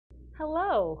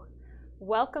Hello,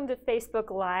 welcome to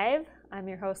Facebook Live. I'm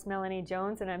your host Melanie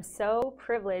Jones, and I'm so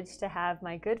privileged to have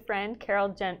my good friend Carol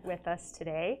Jent with us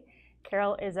today.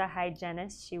 Carol is a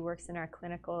hygienist. She works in our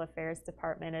clinical affairs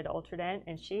department at Ultradent,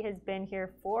 and she has been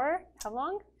here for how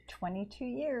long? 22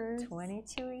 years.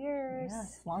 22 years.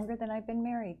 Yes, longer than I've been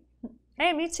married.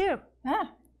 Hey, me too. Ah.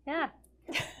 Yeah.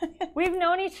 We've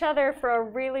known each other for a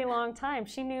really long time.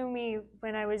 She knew me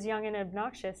when I was young and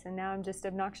obnoxious, and now I'm just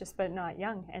obnoxious but not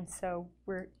young. And so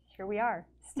here we are,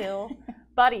 still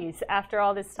buddies after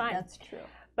all this time. That's true.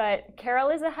 But Carol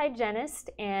is a hygienist,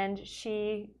 and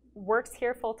she works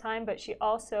here full time, but she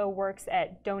also works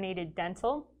at Donated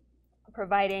Dental,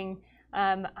 providing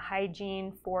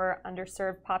hygiene for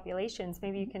underserved populations.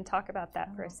 Maybe you can talk about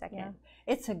that for a second. Yeah.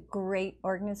 It's a great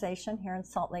organization here in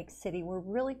Salt Lake City. We're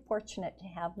really fortunate to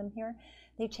have them here.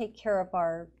 They take care of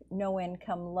our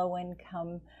no-income,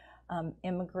 low-income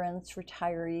immigrants,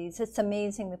 retirees. It's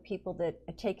amazing the people that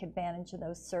take advantage of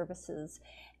those services,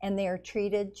 and they are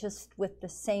treated just with the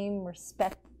same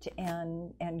respect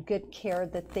and good care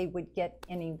that they would get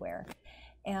anywhere.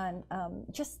 And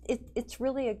it's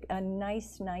really a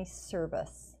nice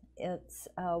service. It's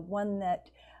one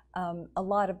that a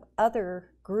lot of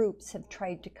other groups have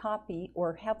tried to copy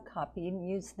or have copied and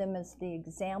use them as the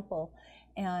example,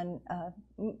 and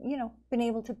you know, been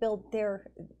able to build their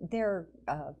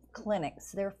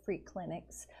clinics, their free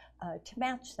clinics, to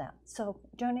match that. So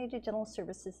Donated Dental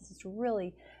Services is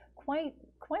really quite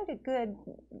a good.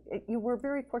 We're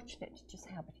very fortunate to just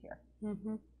have it here.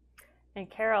 Mm-hmm. And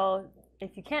Carol,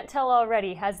 if you can't tell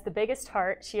already, has the biggest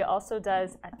heart. She also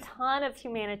does a ton of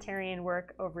humanitarian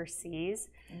work overseas.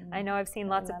 I know I've seen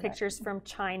lots of pictures from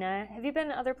China. Have you been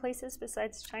to other places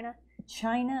besides China?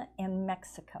 China and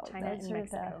Mexico. China Those and are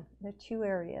Mexico. The two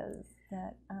areas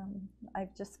that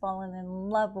I've just fallen in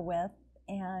love with,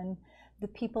 and the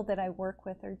people that I work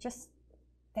with are just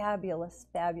fabulous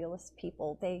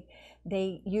people.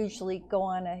 They usually go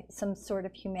on some sort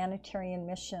of humanitarian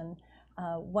mission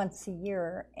once a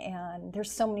year, and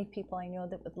there's so many people I know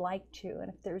that would like to, and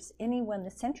if there's anyone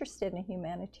that's interested in a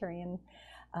humanitarian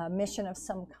mission of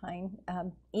some kind,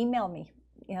 email me.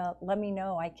 You know, let me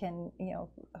know. I can, you know,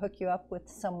 hook you up with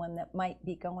someone that might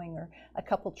be going, or a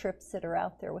couple trips that are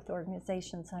out there with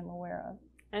organizations I'm aware of.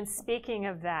 And speaking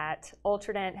of that,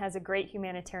 Ultradent has a great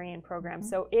humanitarian program.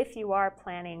 So if you are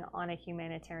planning on a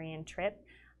humanitarian trip,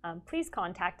 please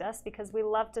contact us, because we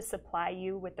love to supply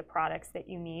you with the products that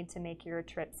you need to make your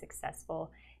trip successful.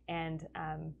 And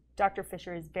Dr.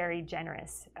 Fisher is very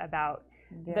generous about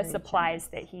the supplies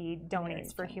that he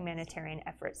donates for humanitarian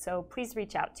efforts. So please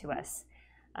reach out to us.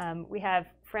 We have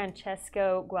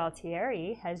Francesco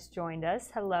Gualtieri has joined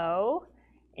us. Hello,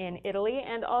 in Italy,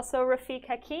 and also Rafiq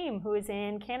Hakim, who is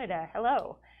in Canada.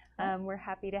 Hello. We're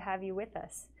happy to have you with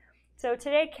us. So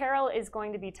today, Carol is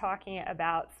going to be talking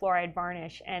about fluoride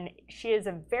varnish, and she is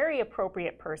a very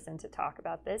appropriate person to talk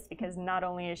about this, because not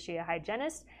only is she a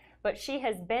hygienist, but she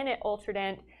has been at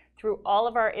Ultradent through all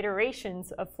of our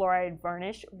iterations of fluoride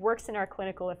varnish, works in our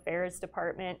clinical affairs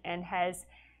department, and has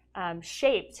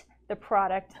shaped the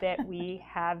product that we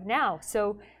have now.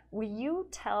 So will you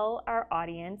tell our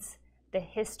audience the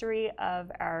history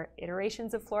of our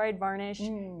iterations of fluoride varnish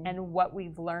and what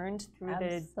we've learned through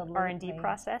the R&D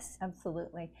process?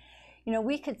 Absolutely. You know,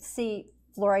 we could see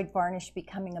fluoride varnish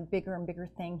becoming a bigger and bigger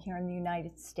thing here in the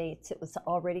United States. It was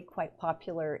already quite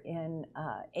popular in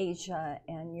Asia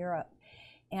and Europe,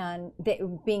 and they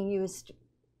were being used,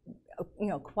 you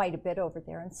know, quite a bit over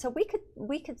there. And so we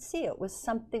could see it was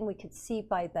something we could see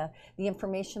by the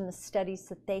information, the studies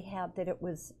that they had, that it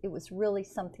was really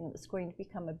something that was going to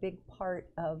become a big part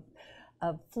of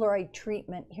fluoride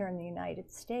treatment here in the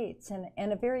United States,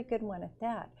 and a very good one at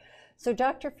that. So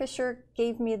Dr. Fisher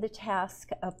gave me the task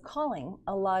of calling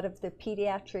a lot of the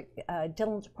pediatric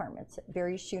dental departments at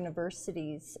various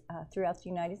universities throughout the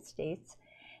United States,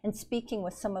 and speaking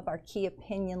with some of our key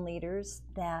opinion leaders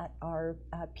that are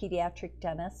pediatric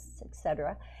dentists,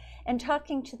 etc., and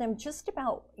talking to them just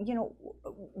about, you know,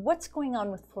 what's going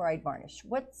on with fluoride varnish,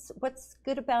 what's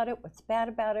good about it, what's bad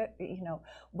about it, you know,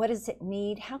 what does it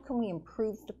need, how can we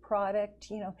improve the product,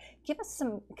 you know, give us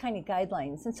some kind of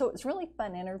guidelines. And so it was really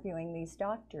fun interviewing these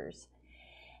doctors.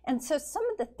 And so some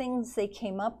of the things they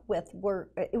came up with were,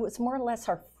 it was more or less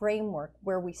our framework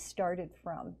where we started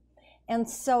from. And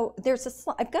so there's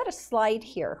I've got a slide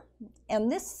here,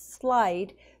 and this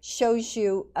slide shows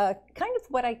you kind of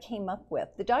what I came up with.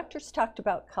 The doctors talked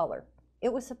about color.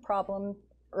 It was a problem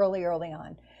early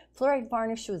on. Fluoride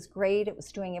varnish was great. It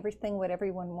was doing everything what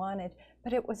everyone wanted,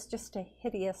 but it was just a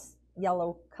hideous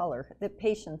yellow color that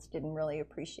patients didn't really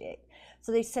appreciate.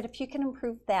 So they said, if you can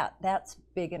improve that, that's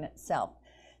big in itself.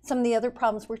 Some of the other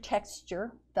problems were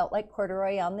texture, felt like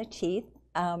corduroy on the teeth,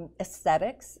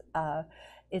 aesthetics.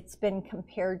 It's been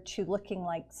compared to looking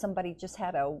like somebody just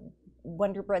had a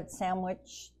Wonder Bread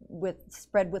sandwich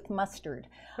spread with mustard.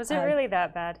 Was it really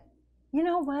that bad? You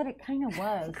know what? It kind of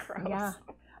was. Gross. Yeah.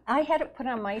 I had it put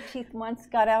on my teeth once,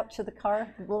 got out to the car,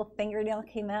 the little fingernail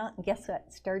came out, and guess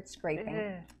what? Started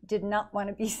scraping. Did not want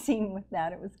to be seen with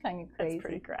that. It was kind of crazy. That's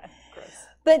pretty gross.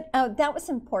 But that was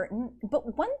important.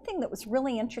 But one thing that was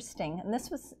really interesting, and this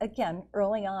was, again,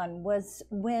 early on, was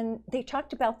when they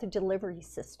talked about the delivery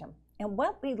system. And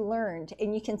what we learned,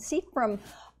 and you can see from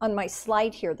on my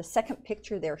slide here, the second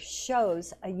picture there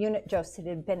shows a unit dose that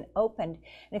had been opened.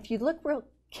 And if you look real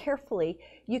carefully,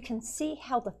 you can see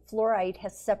how the fluoride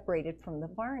has separated from the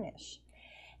varnish.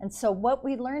 And so what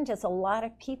we learned is a lot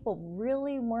of people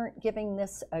really weren't giving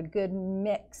this a good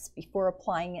mix before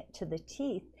applying it to the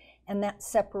teeth. And that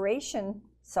separation,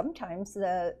 sometimes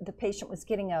the patient was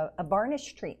getting a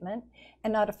varnish treatment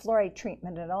and not a fluoride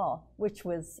treatment at all, which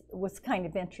was kind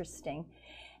of interesting.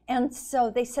 And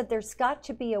so they said there's got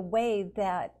to be a way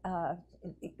that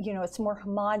you know, it's more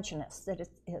homogeneous, that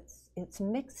it's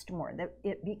mixed more, that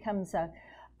it becomes a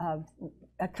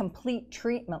complete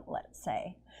treatment, let's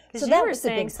say. Because you were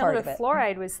saying some of the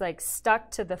fluoride was like stuck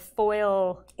to the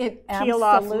foil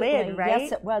peel-off lid, right?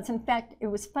 Yes, it was. In fact, it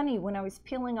was funny, when I was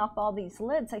peeling off all these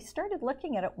lids, I started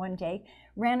looking at it one day,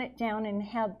 ran it down and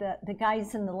had the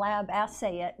guys in the lab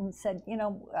assay it and said, you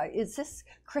know, is this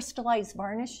crystallized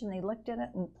varnish? And they looked at it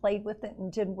and played with it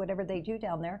and did whatever they do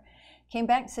down there. Came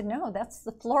back and said, no, that's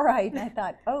the fluoride. And I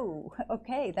thought, oh,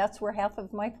 okay, that's where half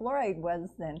of my fluoride was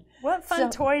then. What fun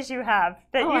toys you have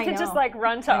that you can just like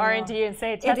run to R&D and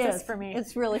say, test this for me.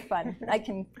 It's really fun. I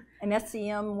can, an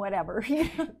SEM, whatever.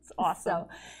 It's awesome.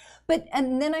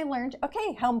 And then I learned,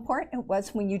 okay, how important it was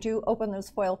when you do open those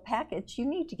foil packets, you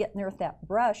need to get in there with that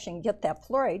brush and get that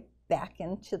fluoride back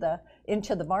into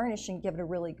the varnish and give it a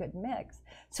really good mix.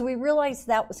 So we realized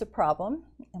that was a problem,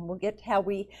 and we'll get to how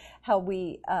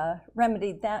we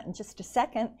remedied that in just a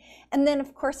second. And then,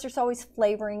 of course, there's always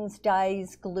flavorings,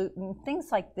 dyes, gluten,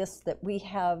 things like this that we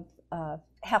have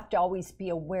to always be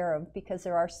aware of because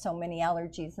there are so many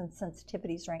allergies and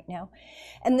sensitivities right now.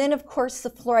 And then, of course,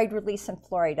 the fluoride release and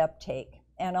fluoride uptake.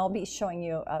 And I'll be showing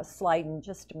you a slide in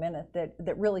just a minute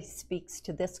that really speaks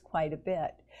to this quite a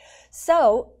bit.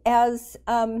 So as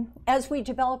we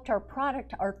developed our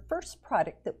product, our first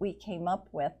product that we came up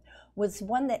with was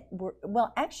one that,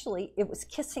 well, actually, it was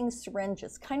kissing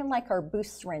syringes, kind of like our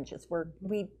boost syringes, where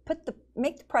we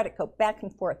make the product go back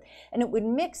and forth, and it would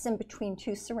mix in between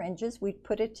two syringes. We'd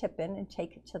put a tip in and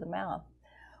take it to the mouth.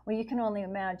 Well, you can only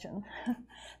imagine.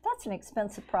 That's an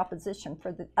expensive proposition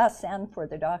for us and for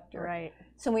the doctor. Right.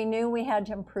 So we knew we had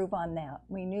to improve on that.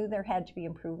 We knew there had to be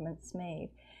improvements made.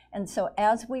 And so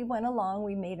as we went along,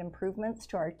 we made improvements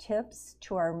to our tips,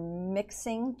 to our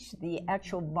mixing, to the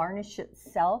actual varnish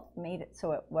itself, made it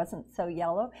so it wasn't so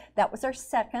yellow. That was our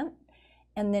second.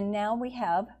 And then now we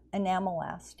have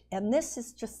Enamelast. And this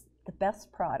is just the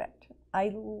best product.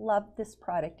 I love this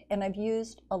product, and I've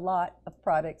used a lot of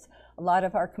products, a lot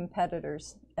of our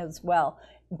competitors as well,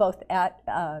 both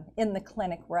in the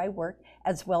clinic where I work,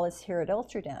 as well as here at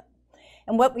Ultradent.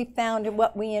 And what we found and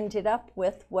what we ended up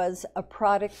with was a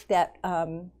product that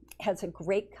has a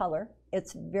great color.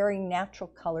 It's very natural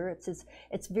color.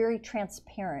 It's very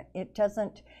transparent. It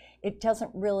doesn't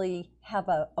really have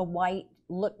a white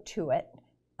look to it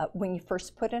when you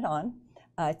first put it on.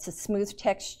 It's a smooth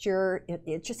texture.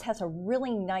 It just has a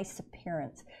really nice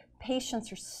appearance.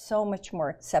 Patients are so much more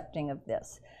accepting of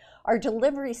this. Our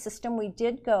delivery system, we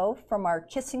did go from our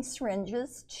kissing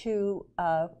syringes to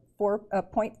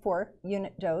 0.4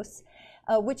 unit dose,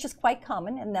 which is quite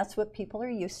common, and that's what people are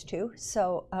used to.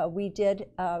 So we did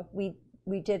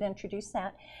introduce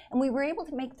that, and we were able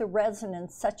to make the resin in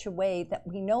such a way that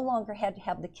we no longer had to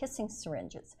have the kissing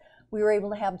syringes. We were able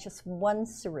to have just one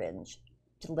syringe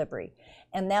delivery,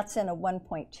 and that's in a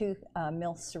 1.2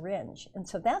 mil syringe. And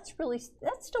so that's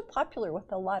still popular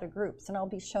with a lot of groups, and I'll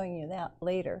be showing you that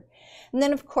later. And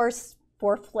then, of course,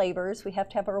 4 flavors. We have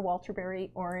to have our Walter Berry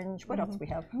orange. What else we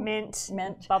have? Mint.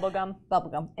 Bubblegum.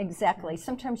 Bubblegum, exactly.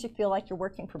 Sometimes you feel like you're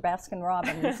working for Baskin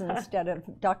Robbins instead of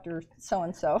Dr.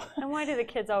 So-and-so. And why do the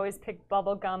kids always pick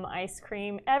bubblegum ice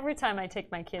cream? Every time I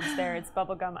take my kids there, it's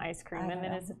bubblegum ice cream, and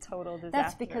then it's a total disaster.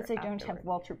 That's because they don't have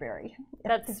Walter Berry.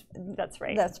 That's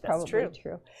right. That's probably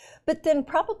true. But then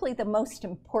probably the most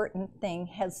important thing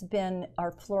has been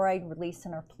our fluoride release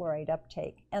and our fluoride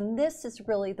uptake. And this is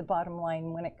really the bottom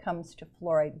line when it comes to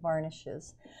fluoride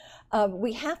varnishes.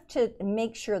 We have to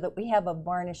make sure that we have a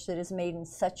varnish that is made in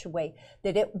such a way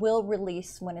that it will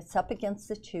release when it's up against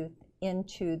the tooth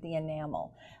into the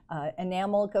enamel.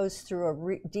 Enamel goes through a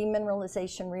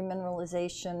demineralization,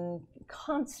 remineralization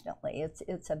constantly.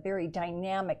 It's a very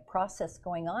dynamic process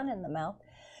going on in the mouth.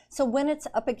 So when it's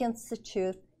up against the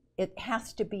tooth, it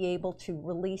has to be able to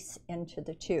release into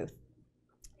the tooth.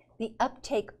 The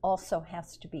uptake also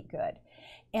has to be good.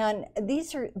 And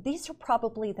these are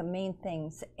probably the main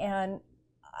things. And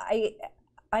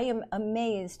I am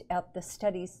amazed at the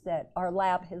studies that our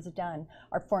lab has done,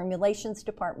 our formulations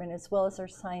department, as well as our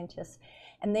scientists.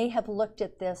 And they have looked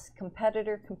at this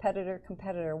competitor,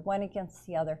 one against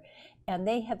the other. And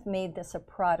they have made this a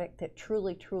product that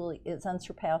truly, truly is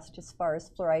unsurpassed as far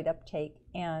as fluoride uptake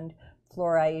and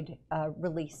fluoride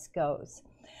release goes.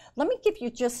 Let me give you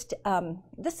just,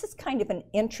 this is kind of an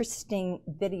interesting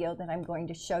video that I'm going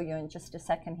to show you in just a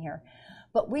second here.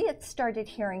 But we had started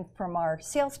hearing from our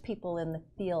salespeople in the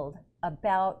field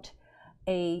about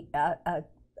a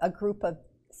group of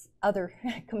other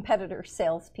competitor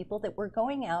salespeople that were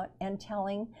going out and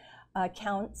telling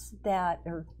accounts that,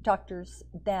 or doctors,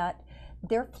 that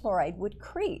their fluoride would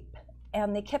creep.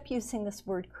 And they kept using this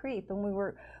word creep, and we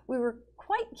were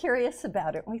quite curious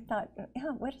about it. We thought, yeah,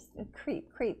 what is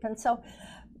creep? And so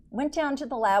went down to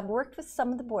the lab, worked with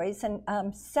some of the boys,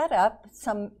 and set up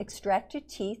some extracted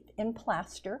teeth in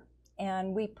plaster.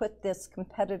 And we put this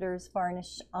competitor's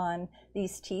varnish on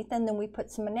these teeth, and then we put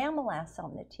some enamelass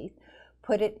on the teeth.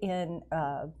 Put it in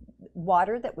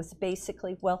water that was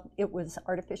basically, well, it was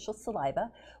artificial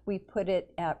saliva. We put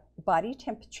it at body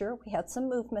temperature. We had some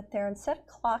movement there and set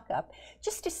a clock up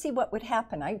just to see what would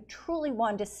happen. I truly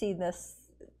wanted to see this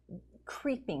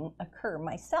creeping occur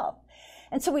myself.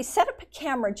 And so we set up a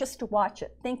camera just to watch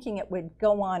it, thinking it would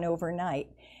go on overnight.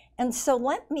 And so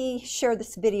let me share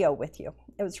this video with you.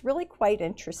 It was really quite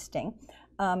interesting.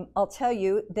 I'll tell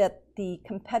you that the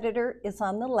competitor is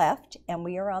on the left and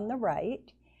we are on the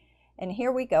right. And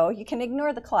here we go. You can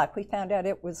ignore the clock. We found out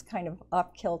it was kind of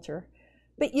off kilter.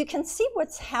 But you can see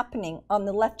what's happening on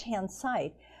the left-hand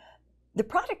side. The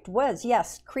product was,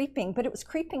 yes, creeping, but it was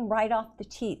creeping right off the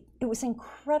teeth. It was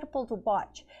incredible to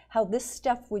watch how this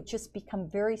stuff would just become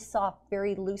very soft,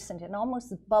 very loosened, and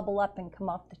almost bubble up and come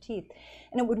off the teeth.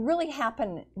 And it would really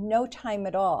happen no time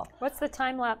at all. What's the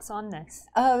time lapse on this?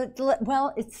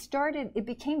 Well, it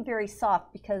became very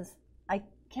soft because I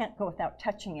can't go without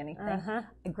touching anything. I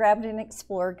grabbed an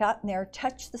Explorer, got in there,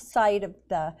 touched the side of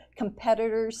the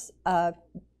competitor's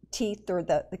teeth, or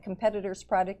the competitor's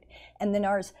product, and then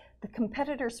ours. The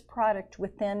competitor's product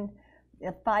within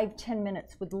 5-10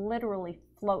 minutes would literally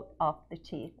float off the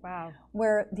teeth. Wow.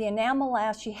 Where the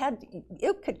enamelass,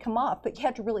 it could come off, but you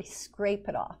had to really scrape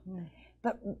it off.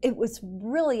 But it was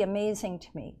really amazing to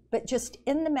me. But just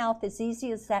in the mouth, as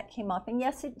easy as that came off, and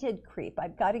yes, it did creep.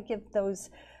 I've got to give those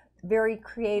very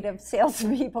creative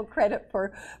salespeople credit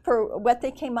for what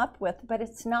they came up with, but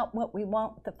it's not what we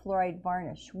want with the fluoride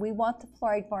varnish. We want the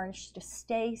fluoride varnish to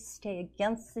stay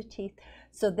against the teeth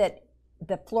so that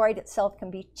the fluoride itself can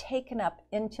be taken up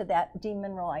into that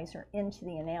demineralizer, into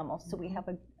the enamel, so we have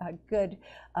a good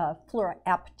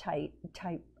fluoroapatite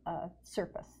type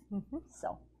surface.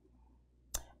 So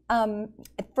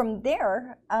from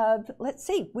there, let's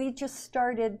see, we just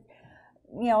started,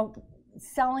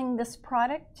 selling this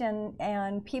product,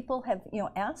 and people have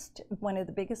asked, one of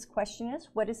the biggest questions is,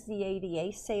 what does the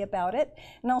ADA say about it?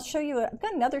 And I'll show you, I've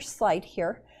got another slide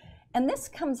here, and this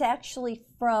comes actually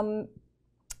from,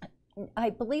 I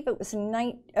believe it was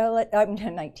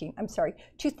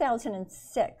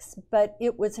 2006, but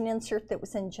it was an insert that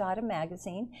was in Jada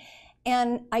magazine.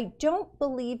 And I don't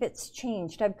believe it's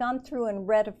changed. I've gone through and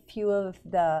read a few of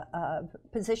the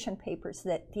position papers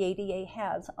that the ADA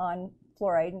has on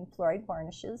fluoride and fluoride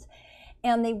varnishes,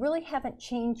 and they really haven't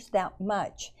changed that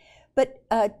much. But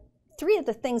three of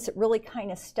the things that really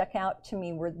kind of stuck out to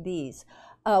me were these.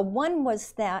 One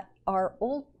was that our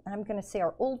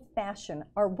old-fashioned,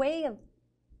 our way of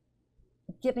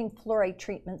giving fluoride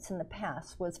treatments in the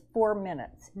past was 4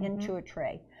 minutes into a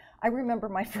tray. I remember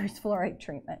my first fluoride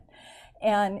treatment,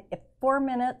 and 4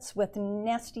 minutes with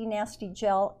nasty, nasty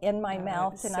gel in my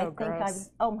mouth, and so I think gross. I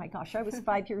was, oh my gosh, I was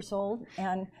 5 years old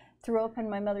and threw open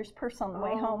my mother's purse on the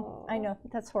way home. I know,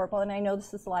 that's horrible, and I know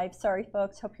this is live. Sorry,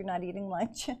 folks, hope you're not eating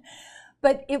lunch.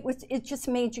 But it just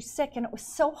made you sick, and it was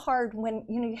so hard when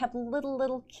you have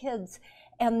little kids,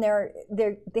 and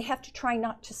they have to try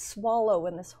not to swallow,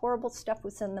 and this horrible stuff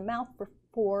was in the mouth for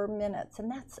 4 minutes,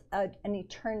 and that's an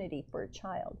eternity for a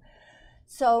child.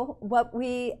 So what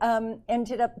we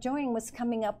ended up doing was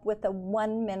coming up with a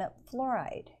 1-minute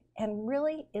fluoride. And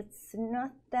really, it's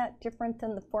not that different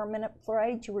than the 4-minute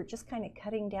fluoride. You were just kind of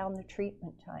cutting down the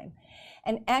treatment time.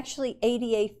 And actually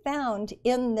ADA found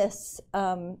in this,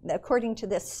 according to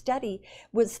this study,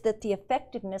 was that the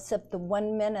effectiveness of the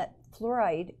 1 minute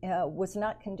fluoride was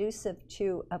not conducive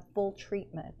to a full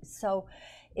treatment. So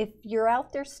if you're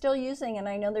out there still using, and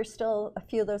I know there's still a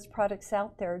few of those products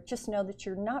out there, just know that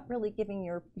you're not really giving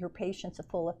your patients a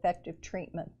full effective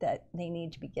treatment that they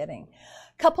need to be getting.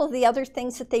 A couple of the other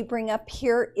things that they bring up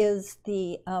here is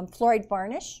the fluoride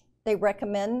varnish. They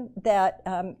recommend that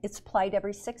it's applied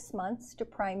every 6 months to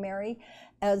primary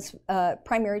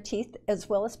teeth as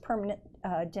well as permanent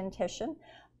dentition.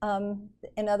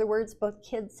 In other words, both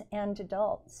kids and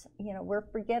adults. You know, we're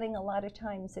forgetting a lot of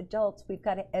times adults, we've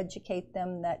got to educate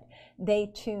them that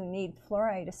they too need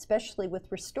fluoride, especially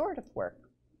with restorative work.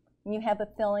 When you have a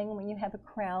filling, when you have a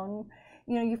crown,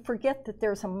 you know, you forget that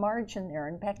there's a margin there,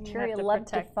 and bacteria love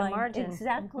to find,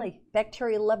 exactly,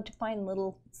 bacteria love to find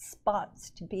little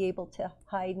spots to be able to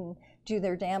hide and do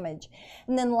their damage.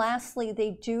 And then lastly,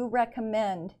 they do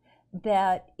recommend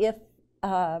that if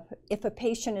a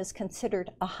patient is considered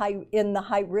in the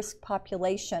high-risk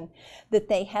population, that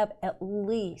they have at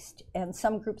least, and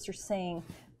some groups are saying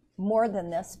more than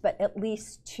this, but at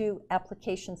least 2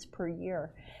 applications per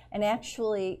year. And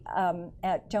actually,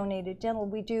 at Donated Dental,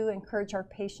 we do encourage our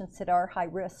patients that are high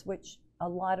risk, which a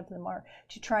lot of them are,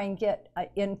 to try and get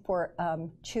in for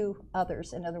 2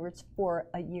 others, in other words, for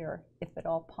a year, if at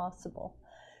all possible.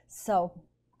 So.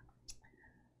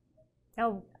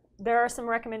 Now, there are some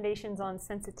recommendations on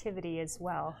sensitivity as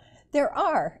well. There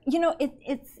are. You know,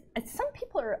 it's some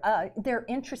people are they're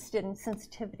interested in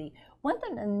sensitivity. One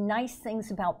of the nice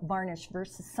things about varnish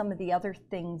versus some of the other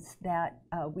things that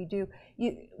we do,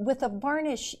 with a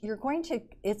varnish,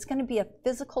 it's going to be a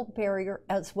physical barrier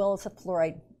as well as a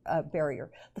fluoride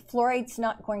barrier. The fluoride's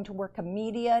not going to work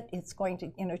immediate. It's going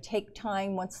to, you know, take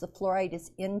time. Once the fluoride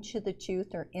is into the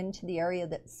tooth or into the area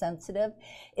that's sensitive,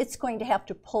 it's going to have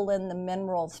to pull in the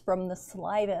minerals from the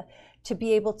saliva to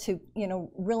be able to, you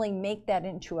know, really make that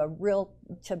into a real,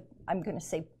 I'm going to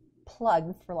say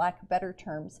plug, for lack of better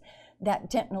terms, that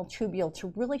dentinal tubule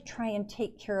to really try and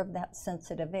take care of that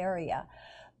sensitive area.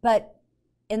 But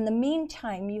in the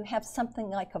meantime, you have something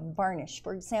like a varnish.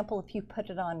 For example, if you put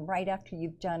it on right after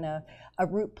you've done a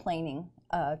root planing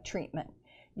treatment,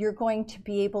 you're going to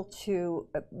be able to,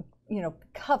 you know,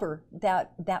 cover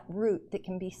that root that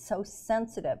can be so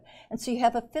sensitive. And so you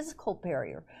have a physical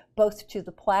barrier, both to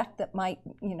the plaque that might,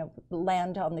 you know,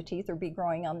 land on the teeth or be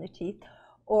growing on the teeth,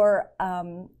 or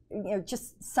you know,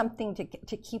 just something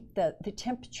to keep the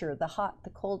temperature, the hot, the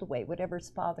cold away, whatever's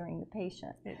bothering the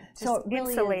patient. So it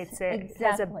really insulates it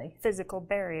exactly. As a physical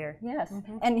barrier. Yes,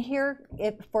 and here,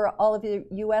 for all of you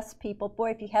U.S. people,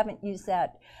 boy, if you haven't used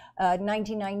that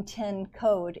 9910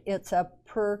 code, it's a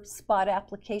per spot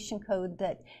application code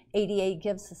that ADA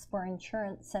gives us for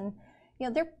insurance, and you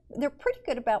know, they're pretty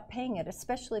good about paying it,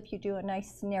 especially if you do a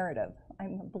nice narrative.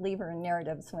 I'm a believer in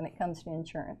narratives when it comes to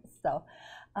insurance. So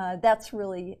that's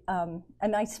really a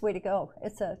nice way to go.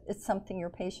 It's something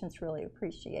your patients really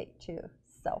appreciate too.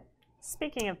 So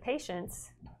speaking of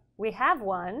patients, we have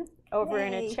one over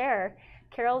in a chair.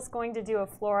 Carol's going to do a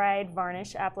fluoride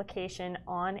varnish application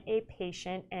on a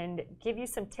patient and give you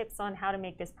some tips on how to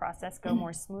make this process go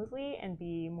more smoothly and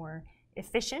be more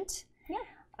efficient. Yeah.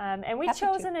 And we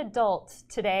chose an adult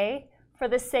today for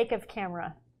the sake of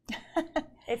camera,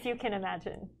 if you can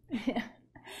imagine.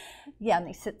 Yeah, and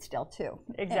they sit still too.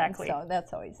 Exactly. And so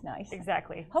that's always nice.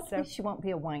 Exactly. Hopefully she won't be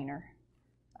a whiner.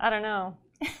 I don't know.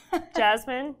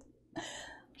 Jasmine?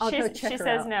 She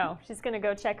says no. She's going to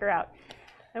go check her out.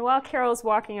 And while Carol's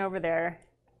walking over there,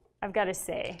 I've got to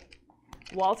say,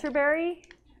 Walterberry,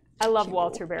 I love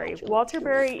Walterberry.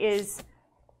 Walterberry is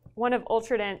one of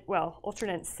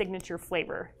Ultradent's signature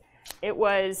flavor. It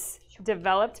was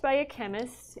developed by a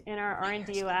chemist in our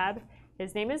R&D lab.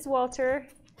 His name is Walter.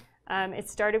 It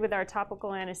started with our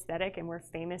topical anesthetic, and we're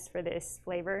famous for this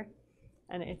flavor.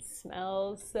 And it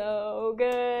smells so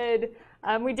good.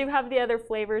 We do have the other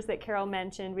flavors that Carol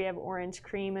mentioned. We have orange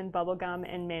cream and bubblegum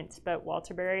and mint, but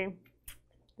Walterberry,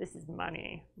 this is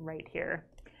money right here.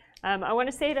 I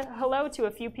want to say hello to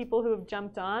a few people who have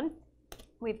jumped on.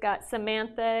 We've got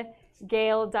Samantha,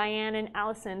 Gail, Diane, and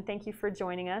Allison. Thank you for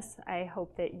joining us. I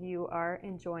hope that you are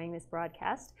enjoying this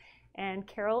broadcast. And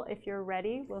Carol, if you're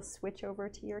ready, we'll switch over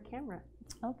to your camera.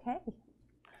 Okay.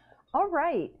 All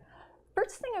right.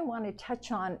 First thing I want to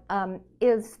touch on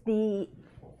is the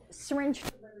syringe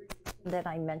that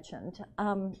I mentioned.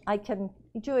 I can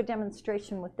do a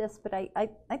demonstration with this, but I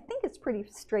think it's pretty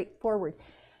straightforward.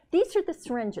 These are the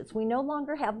syringes. We no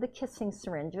longer have the kissing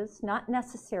syringes, not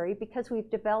necessary, because we've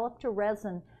developed a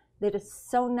resin that is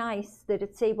so nice that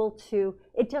it's able to,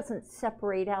 it doesn't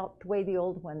separate out the way the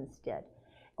old ones did.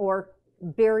 or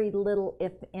very little,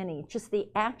 if any. Just the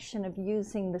action of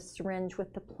using the syringe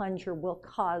with the plunger will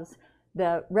cause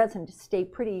the resin to stay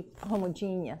pretty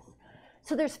homogeneous.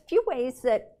 So there's a few ways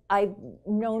that I've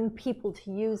known people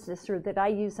to use this, or that I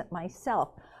use it myself.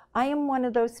 I am one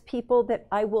of those people that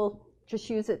I will just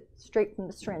use it straight from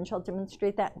the syringe. I'll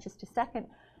demonstrate that in just a second.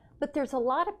 But there's a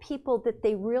lot of people that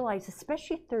they realize,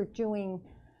 especially if they're doing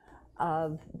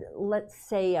let's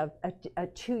say a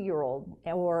 2-year-old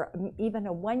or even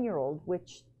a 1-year-old,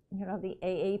 which, you know, the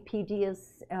AAPD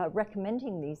is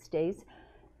recommending these days,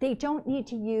 they don't need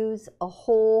to use a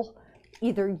whole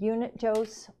either unit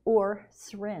dose or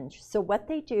syringe. So what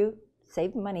they do,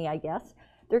 save money, I guess,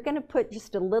 they're going to put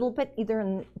just a little bit either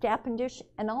in the Dappen dish,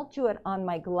 and I'll do it on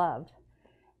my glove.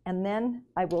 And then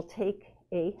I will take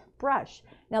a brush.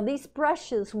 Now these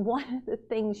brushes, one of the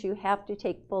things you have to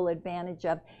take full advantage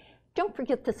of, don't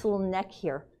forget this little neck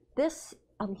here. This,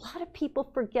 a lot of people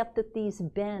forget that these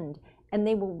bend, and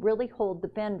they will really hold the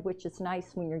bend, which is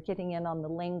nice when you're getting in on the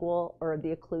lingual or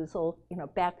the occlusal, you know,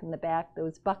 back in the back,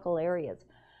 those buccal areas.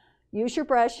 Use your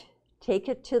brush, take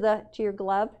it to your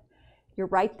glove. You're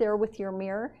right there with your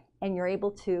mirror, and you're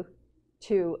able to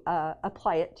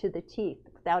apply it to the teeth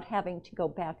without having to go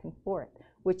back and forth,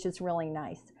 which is really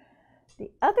nice. The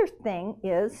other thing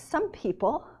is some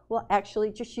people will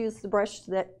actually just use the brush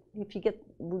that, if you get,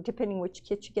 depending which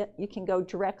kit you get, you can go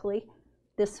directly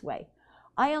this way.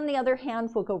 I, on the other hand,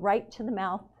 will go right to the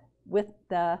mouth with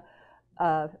the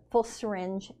full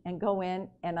syringe and go in,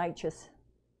 and I just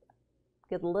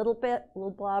get a little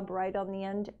blob right on the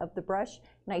end of the brush,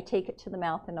 and I take it to the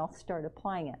mouth and I'll start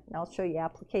applying it. And I'll show you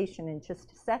application in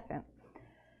just a second.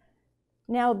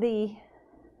 Now let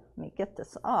me get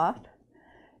this off.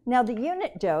 Now the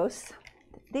unit dose,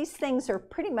 these things are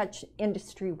pretty much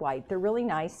industry-wide. They're really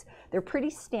nice. They're pretty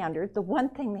standard. The one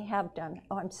thing they have done,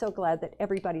 oh, I'm so glad that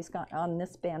everybody's gotten on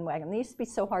this bandwagon. They used to be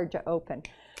so hard to open.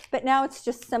 But now it's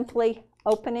just simply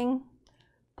opening,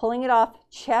 pulling it off.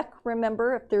 Check,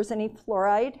 remember, if there's any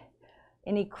fluoride,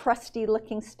 any crusty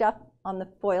looking stuff on the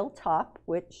foil top,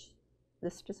 which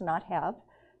this does not have.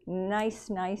 Nice,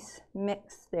 nice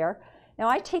mix there. Now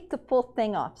I take the full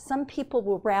thing off. Some people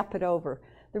will wrap it over.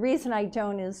 The reason I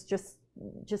don't is just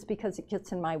because it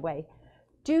gets in my way.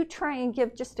 Do try and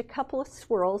give just a couple of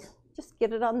swirls. Just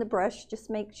get it on the brush. Just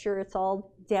make sure it's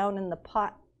all down in the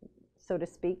pot, so to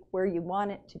speak, where you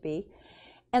want it to be.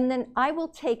 And then I will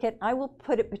take it, I will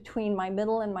put it between my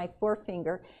middle and my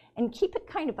forefinger and keep it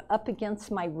kind of up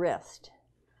against my wrist.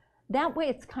 That way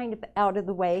it's kind of out of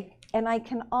the way, and I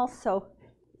can also,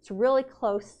 it's really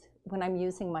close when I'm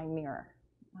using my mirror,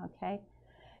 okay?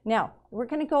 Now, we're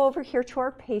going to go over here to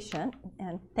our patient,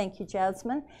 and thank you,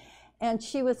 Jasmine. And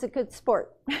she was a good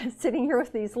sport. Sitting here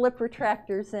with these lip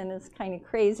retractors in is kind of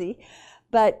crazy.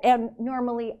 And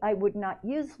normally I would not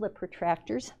use lip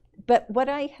retractors. But what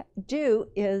I do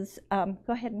is, go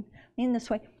ahead and lean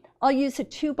this way. I'll use a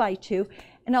 2x2,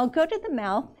 and I'll go to the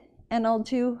mouth, and I'll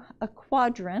do a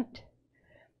quadrant.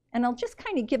 And I'll just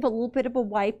kind of give a little bit of a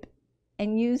wipe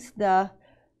and use the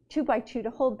 2x2 to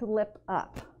hold the lip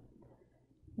up.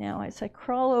 Now, as I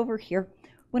crawl over here,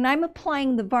 when I'm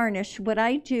applying the varnish, what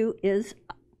I do is,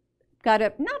 not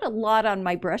a lot on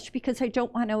my brush because I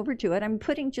don't want to overdo it. I'm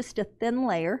putting just a thin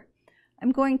layer.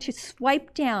 I'm going to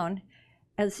swipe down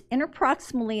as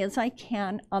interproximally as I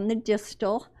can on the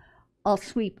distal. I'll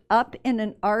sweep up in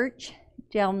an arch,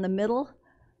 down the middle,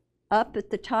 up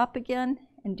at the top again,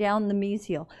 and down the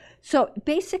mesial. So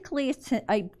basically,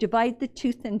 I divide the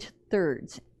tooth into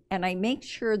thirds. And I make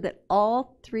sure that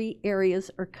all 3 areas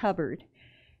are covered,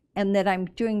 and that I'm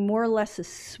doing more or less a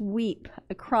sweep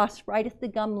across right at the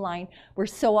gum line, where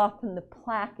so often the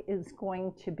plaque is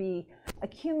going to be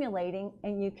accumulating,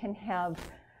 and you can have,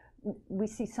 we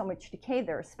see so much decay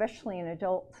there, especially in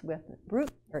adults with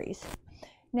root caries.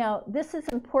 Now, this is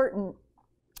important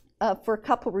for a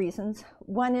couple reasons.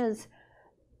 One is,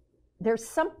 there's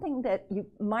something that you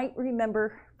might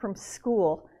remember from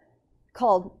school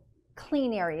called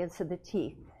clean areas of the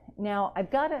teeth. Now,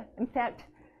 I've got a, in fact,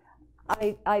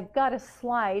 I've got a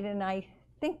slide, and I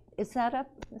think, is that up?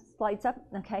 The slide's up?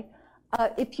 Okay.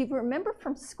 If you remember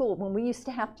from school, when we used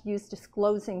to have to use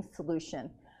disclosing solution,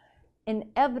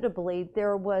 inevitably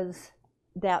there was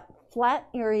that flat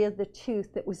area of the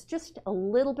tooth that was just a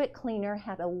little bit cleaner,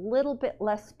 had a little bit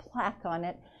less plaque on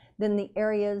it than the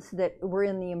areas that were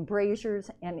in the embrasures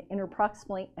and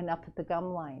interproximally and up at the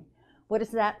gum line. What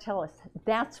does that tell us?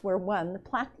 That's where, one, the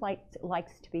plaque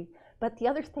likes to be, but the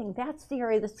other thing, that's the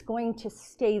area that's going to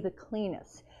stay the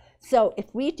cleanest. So if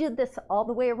we did this all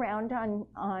the way around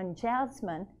on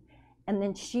Jasmine, And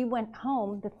then she went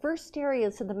home. The first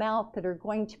areas of the mouth that are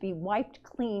going to be wiped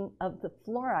clean of the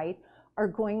fluoride are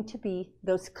going to be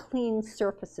those clean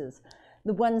surfaces,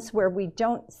 the ones where we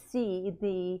don't see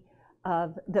the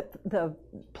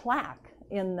plaque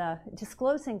in the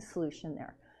disclosing solution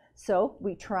there. So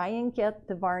we try and get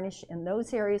the varnish in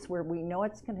those areas where we know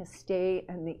it's going to stay,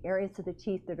 and the areas of the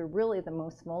teeth that are really the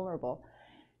most vulnerable.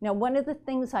 Now, one of the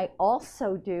things I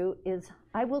also do is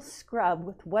I will scrub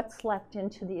with what's left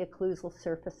into the occlusal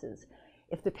surfaces.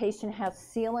 If the patient has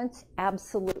sealants,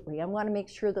 absolutely. I want to make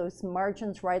sure those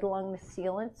margins right along the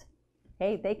sealants,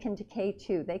 hey, they can decay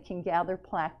too. They can gather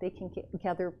plaque, they can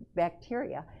gather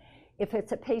bacteria. If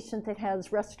it's a patient that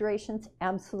has restorations,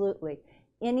 absolutely.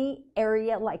 Any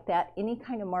area like that, any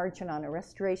kind of margin on a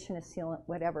restoration, a sealant,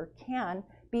 whatever, can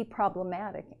be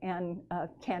problematic and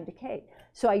can decay.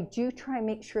 So I do try and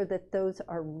make sure that those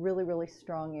are really, really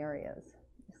strong areas.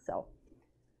 So,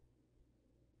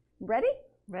 ready?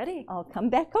 Ready. I'll come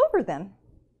back over then.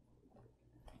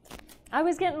 I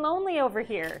was getting lonely over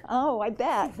here. Oh, I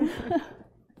bet.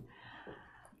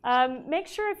 Make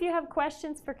sure if you have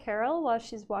questions for Carol while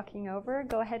she's walking over,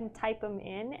 go ahead and type them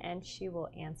in and she will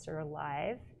answer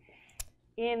live.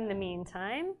 In the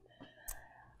meantime,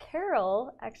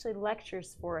 Carol actually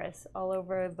lectures for us all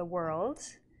over the world.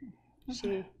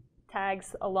 She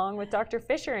tags along with Dr.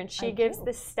 Fisher, and she gives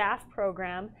the staff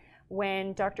program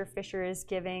when Dr. Fisher is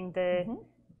giving the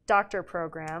doctor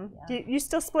program. Yeah. Do you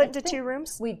still split into 2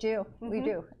 rooms? We do, we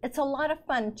do. It's a lot of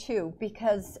fun too,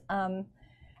 because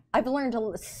I've learned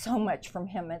so much from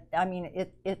him. I mean,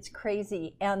 it's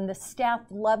crazy. And the staff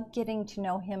love getting to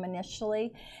know him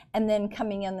initially, and then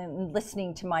coming in and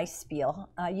listening to my spiel.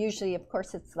 Usually, of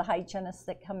course, it's the hygienists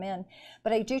that come in.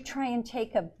 But I do try and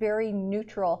take a very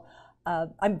neutral,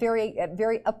 I'm very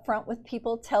upfront with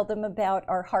people, tell them about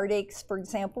our heartaches, for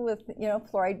example, with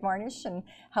fluoride varnish and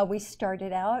how we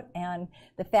started out, and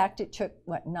the fact it took,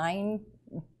 what, 9,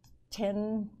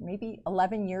 10, maybe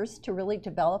 11 years to really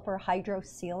develop our hydro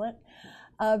sealant.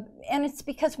 And it's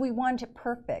because we want it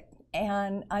perfect.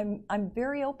 And I'm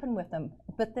very open with them.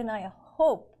 But then I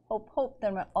hope that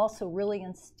I'm also really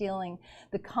instilling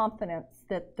the confidence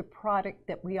that the product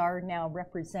that we are now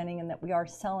representing and that we are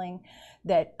selling,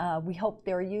 that we hope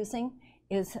they're using,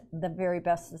 is the very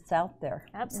best that's out there.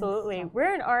 Absolutely. So,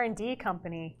 we're an R&D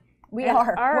company. We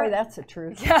are. Boy, that's the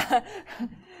truth. Yeah.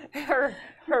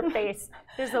 her face.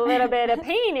 There's a little bit of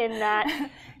pain in that.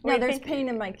 No, there's pain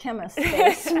in my chemist's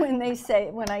face when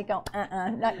I go,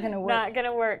 not going to work. Not going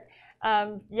to work.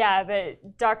 Yeah,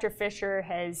 but Dr. Fisher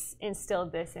has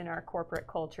instilled this in our corporate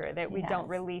culture, that we don't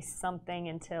release something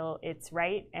until it's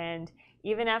right. And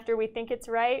even after we think it's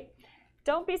right,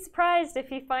 don't be surprised if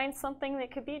he finds something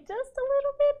that could be just a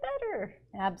little bit better.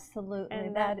 Absolutely.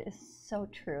 And that is so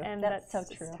true. And that's so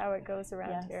true. Just how it goes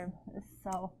around here.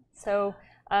 So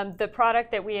the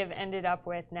product that we have ended up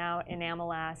with now,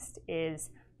 Enamelast, is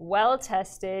well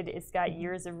tested. It's got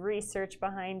years of research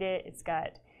behind it. It's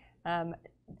got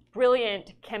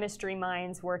brilliant chemistry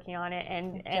minds working on it,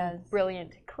 and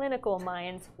brilliant clinical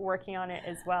minds working on it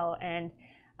as well. And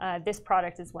this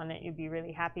product is one that you'd be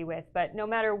really happy with. But no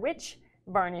matter which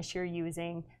varnish you're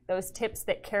using, those tips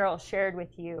that Carol shared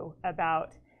with you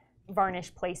about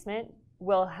varnish placement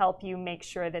will help you make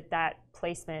sure that that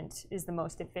placement is the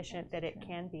most efficient that it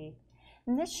can be.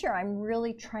 And this year I'm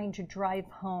really trying to drive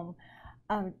home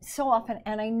so often,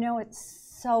 and I know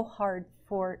it's so hard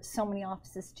for so many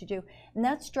offices to do, and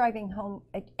that's driving home,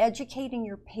 educating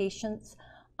your patients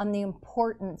on the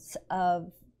importance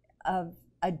of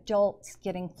adults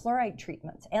getting fluoride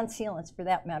treatments, and sealants for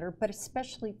that matter, but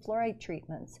especially fluoride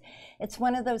treatments. It's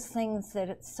one of those things that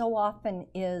it so often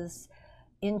is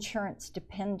insurance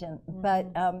dependent. But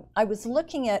I was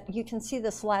looking at, you can see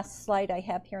this last slide I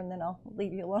have here, and then I'll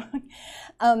leave you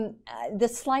alone.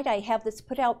 This slide I have that's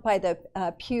put out by the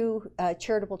Pew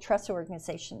Charitable Trust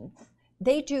Organization.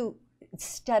 They do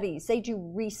studies, they do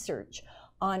research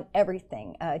on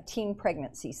everything, teen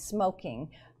pregnancy, smoking,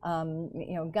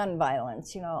 gun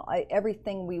violence,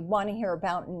 everything we want to hear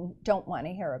about and don't want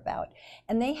to hear about.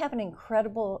 And they have an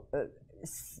incredible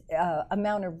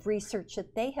amount of research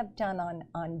that they have done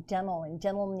on dental and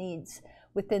dental needs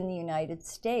within the United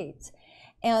States.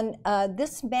 And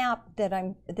this map that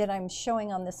I'm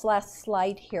showing on this last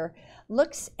slide here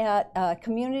looks at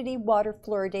community water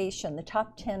fluoridation, the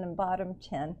top 10 and bottom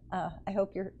 10. I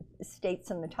hope your state's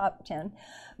in the top 10.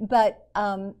 But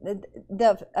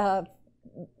the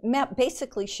map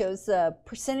basically shows the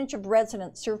percentage of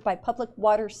residents served by public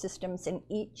water systems in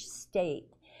each state.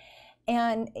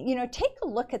 And, take a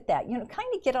look at that, kind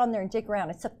of get on there and dig around.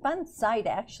 It's a fun site,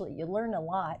 actually. You learn a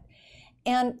lot.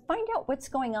 and find out what's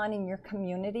going on in your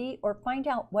community, or find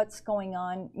out what's going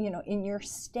on, in your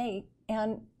state.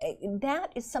 And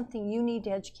that is something you need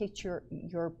to educate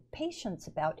your patients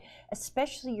about,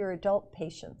 especially your adult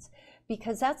patients,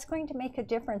 because that's going to make a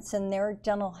difference in their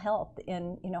dental health,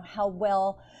 in how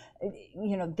well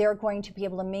they're going to be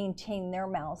able to maintain their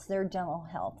mouths, their dental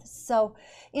health. So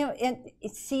and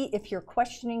see if you're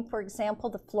questioning, for example,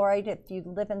 the fluoride. If you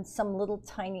live in some little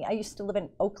tiny, I used to live in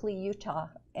Oakley, Utah,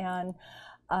 and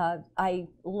I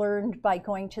learned by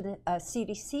going to the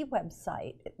CDC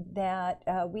website that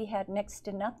we had next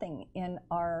to nothing in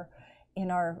our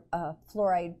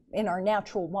fluoride, in our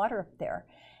natural water up there,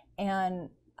 and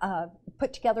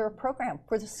put together a program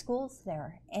for the schools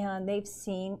there, and they've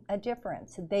seen a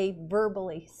difference. They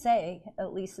verbally say,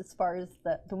 at least as far as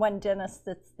the one dentist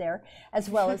that's there, as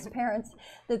well as parents,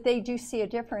 that they do see a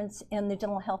difference in the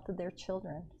dental health of their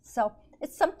children. So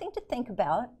it's something to think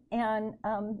about, and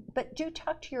but do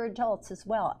talk to your adults as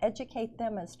well. Educate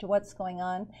them as to what's going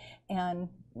on, and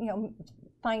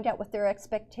find out what their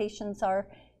expectations are.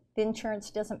 If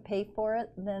insurance doesn't pay for it,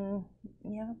 then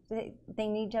they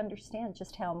need to understand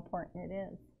just how important it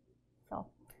is. So,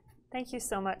 thank you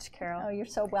so much, Carol. Oh, you're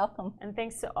so welcome. And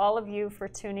thanks to all of you for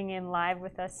tuning in live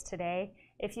with us today.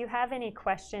 If you have any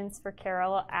questions for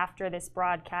Carol after this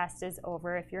broadcast is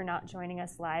over, if you're not joining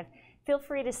us live, feel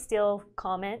free to still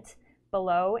comment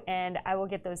below, and I will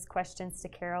get those questions to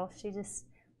Carol. She just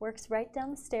works right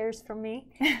down the stairs from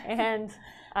me. And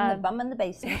the bum in the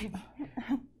basement.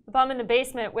 The bum in the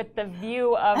basement with the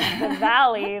view of the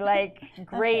valley, like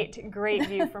great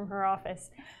view from her office.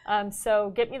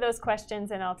 So get me those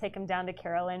questions, and I'll take them down to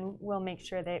Carol, and we'll make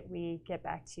sure that we get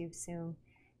back to you soon.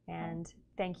 And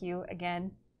thank you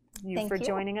again, for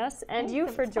joining us, and you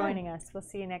for joining us. We'll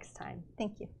see you next time.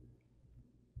 Thank you.